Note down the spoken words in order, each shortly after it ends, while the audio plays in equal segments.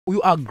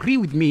you agree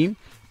with me,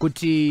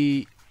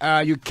 Kuti,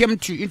 you came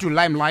into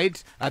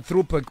limelight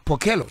through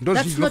Pokello.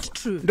 That's not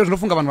true.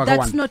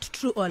 That's not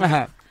true,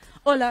 Ola.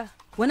 Ola,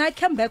 when I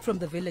came back from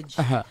the village,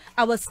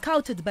 I was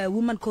scouted by a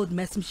woman called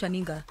Messi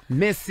Mushaninga.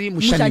 Messi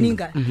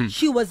Mushaninga.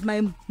 She was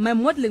my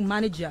modeling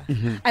manager.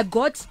 I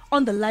got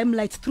on the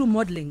limelight through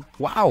modeling.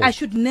 Wow. I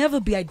should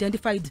never be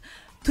identified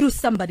through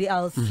somebody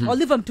else.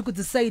 Oliver Mtuku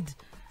decide.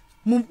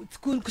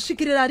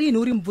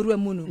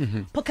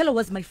 Pokello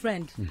was my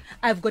friend.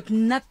 I've got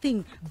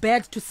nothing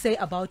bad to say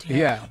about her.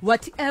 Yeah.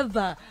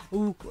 Whatever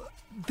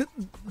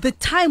the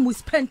time we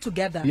spent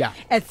together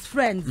as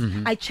friends,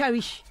 I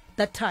cherish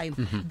that time.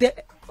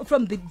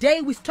 From the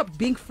day we stopped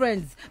being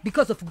friends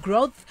because of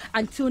growth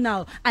until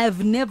now, I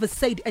have never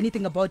said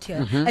anything about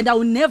her, and I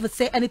will never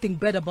say anything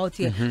bad about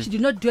her. She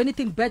did not do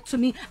anything bad to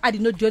me. I did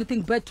not do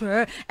anything bad to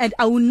her, and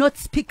I will not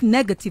speak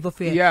negative of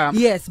her.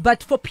 Yes,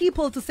 but for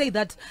people to say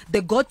that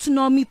they got to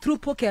know me through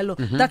Pokello,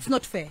 that's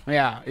not fair.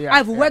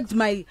 I've worked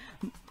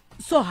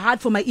so hard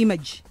for my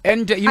image,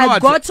 and you know I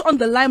got on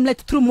the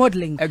limelight through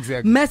modeling.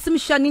 Exactly. Messi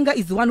Mushaninga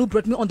is the one who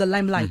brought me on the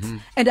limelight,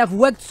 and I've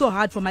worked so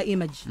hard for my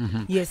image.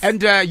 Yes.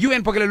 And you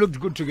and Pokello looked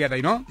good together.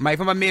 You know, my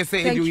former mayor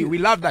said we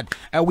love that.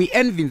 We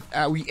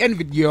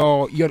envied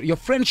your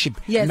friendship.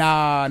 Yes.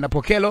 Na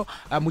Pokello,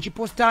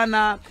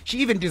 muchipostana. She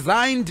even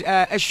designed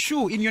a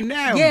shoe in your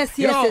name. Yes.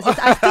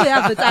 I still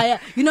have it.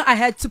 I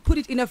had to put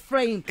it in a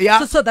frame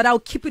so that I'll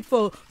keep it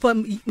for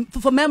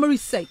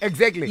memory's sake.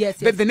 Exactly. Yes.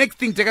 But the next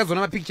thing, take us on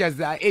our pictures.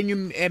 You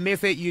may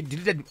say you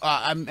deleted.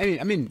 I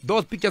mean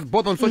those pictures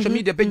both on social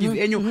media pages,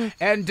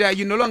 and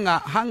you no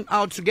longer hang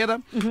out together.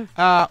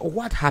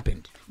 What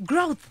happened?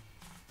 Growth.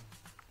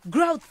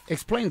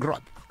 Explain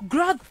growth.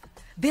 Growth.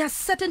 There are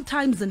certain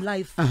times in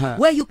life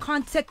where you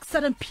can't take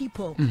certain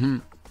people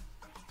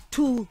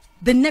to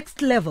the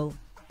next level.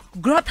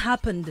 Growth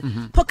happened.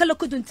 Pokello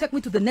couldn't take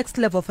me to the next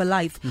level of her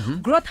life.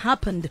 Growth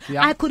happened.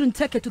 I couldn't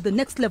take her to the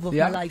next level of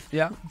my life.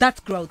 That's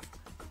growth.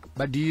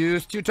 But do you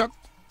still talk?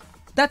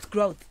 That's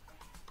growth.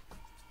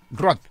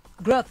 Growth.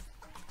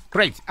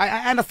 Great.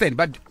 I understand.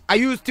 But are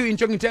you still in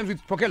talking terms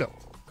with Pokello?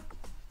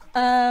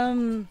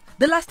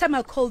 The last time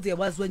I called her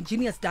was when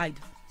Genius died.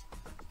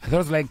 That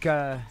was like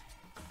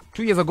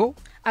 2 years ago?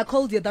 I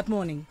called her that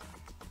morning.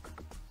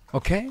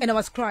 Okay. And I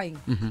was crying.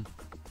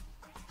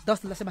 That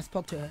was the last time I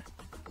spoke to her.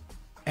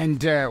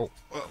 And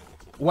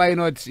why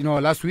not,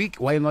 last week?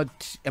 Why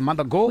not a month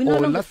ago? We're no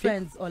longer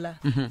friends, Ola.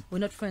 We're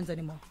not friends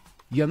anymore.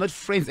 You're not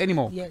friends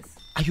anymore? Yes.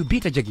 Are you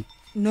bitter, Jackie?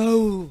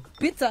 No.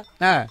 Bitter?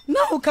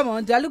 No, come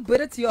on. Do I look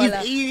better to you,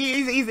 Ola?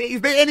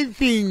 Is there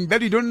anything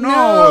that you don't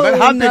know that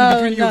happened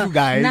between you two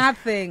guys?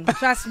 Nothing.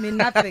 Trust me,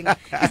 nothing.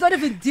 It's not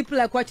even deep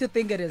like what you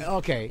think it is.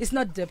 Okay. It's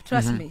not deep.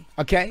 Trust me.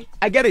 Okay.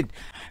 I get it.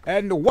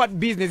 And what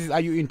businesses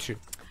are you into?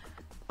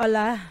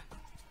 Ola,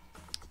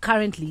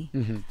 currently,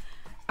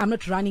 I'm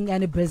not running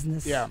any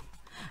business.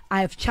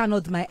 I have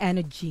channeled my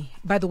energy.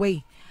 By the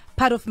way,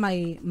 part of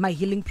my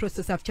healing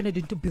process, I've channeled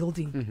into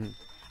building.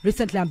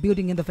 Recently, I'm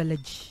building in the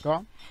village.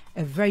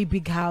 A very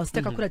big house.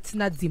 And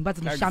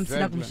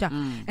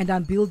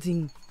I'm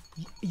building.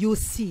 You'll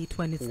see it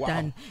when it's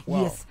done.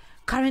 Yes.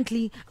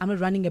 Currently, I'm not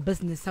running a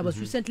business. I was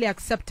recently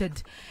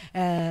accepted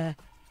into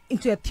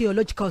a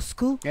theological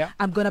school.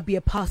 I'm going to be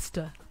a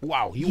pastor.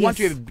 Wow. You want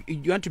to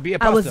be a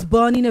pastor? I was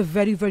born in a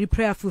very, very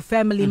prayerful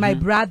family. My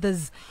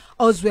brothers,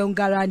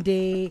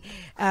 Ngarande,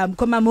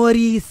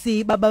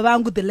 Komamorisi, Baba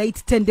Wangu, the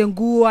late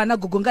Tendengu,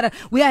 Anagogongara.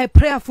 We are a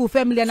prayerful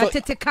family. And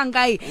Tete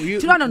Kangai. Will you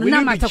be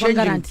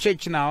changing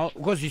church now?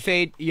 Because you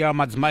said you are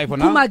Madzimai for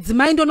now.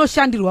 Madzimai ndono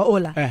shandirwa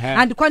Ola.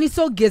 And kwani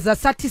so geza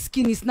sati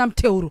skin is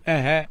namteuru.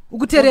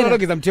 Ukuterera.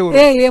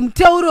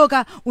 Mteuru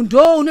ka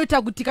ndo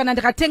unoita kuti kana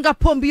ndakatenga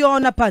pombi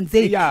yona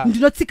panze.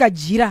 Ndinotsika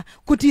jira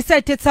kuti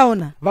isaite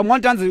tsaona.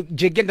 Vamwantanzi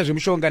jegenda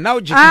zvemushonga now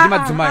jekindi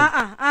Madzimai.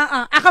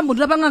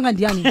 Akambundira panganga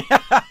ndiani.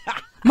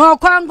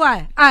 Maokwangu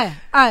aya.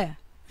 I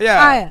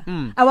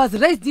was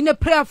raised in a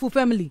prayerful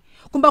family.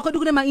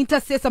 My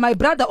intercessor, my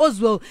brother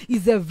Oswell,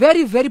 is a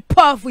very, very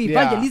powerful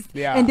evangelist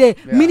and a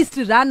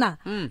ministry runner.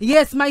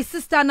 Yes, my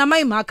sister na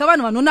my mata.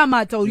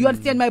 You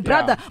understand? My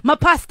brother, my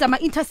pastor, my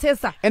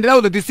intercessor. And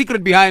now the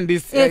secret behind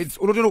this, it's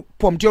people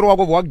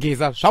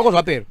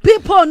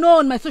know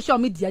on my social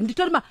media.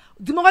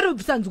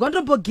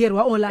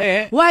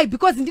 Why?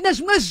 Because ndine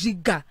zvimwe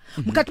zviga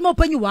mukati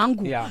maupenyu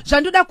wangu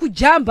zvandoda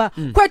kujamba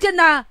kwete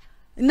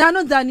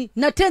nanonzani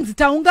natenzi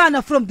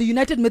taungana from the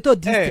United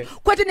Methodist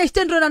kwete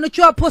nechitendero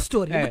nochiwa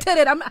apostori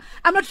kuterera.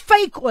 I'm not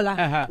fake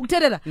Ola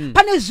kuterera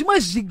pane zvimwe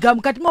zviga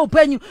mukati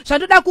maupenyu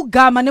zvandoda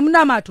kugama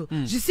nemunamato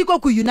zvisiko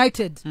ku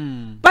United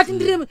but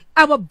ndiri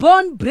our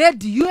born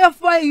bred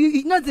UFY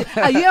inonzi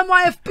a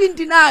UMYFP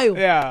ndinayo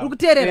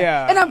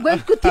kuterera and I'm going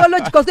to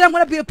theological so I'm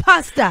going to be a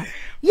pastor.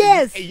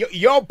 Yes.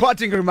 Your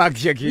parting remarks,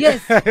 Jackie.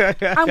 Yes.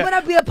 I'm going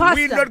to be a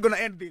pastor. We're not going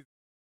to end this.